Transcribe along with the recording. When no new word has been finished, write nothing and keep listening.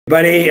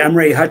Buddy, I'm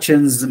Ray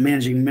Hutchins, the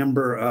managing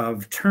member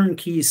of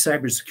Turnkey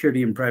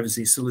Cybersecurity and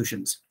Privacy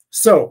Solutions.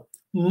 So,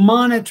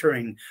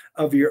 monitoring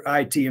of your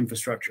IT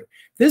infrastructure.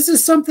 This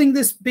is something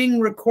that's being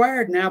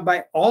required now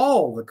by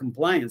all the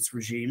compliance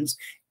regimes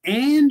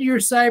and your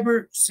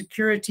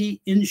cybersecurity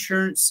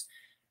insurance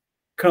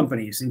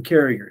companies and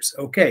carriers.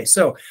 Okay,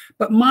 so,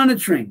 but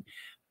monitoring,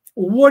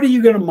 what are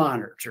you going to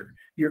monitor?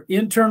 Your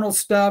internal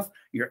stuff,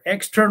 your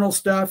external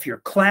stuff, your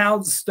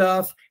cloud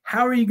stuff.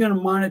 How are you going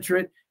to monitor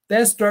it?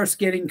 That starts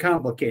getting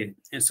complicated.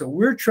 And so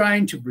we're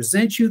trying to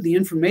present you the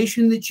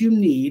information that you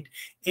need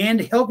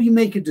and help you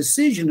make a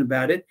decision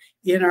about it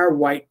in our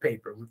white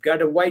paper. We've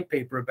got a white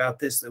paper about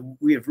this that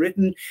we have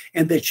written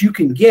and that you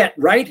can get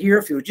right here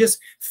if you'll just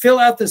fill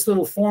out this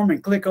little form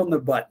and click on the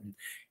button.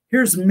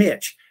 Here's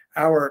Mitch,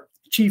 our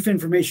Chief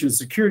Information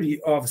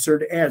Security Officer,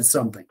 to add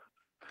something.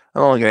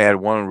 I'm only going to add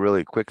one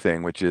really quick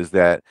thing, which is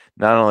that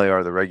not only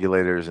are the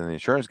regulators and the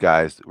insurance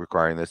guys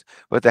requiring this,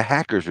 but the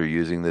hackers are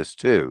using this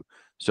too.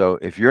 So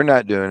if you're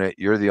not doing it,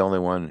 you're the only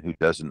one who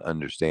doesn't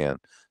understand.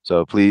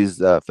 So please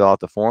fill out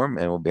the form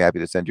and we'll be happy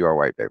to send you our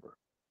white paper.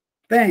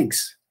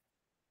 Thanks.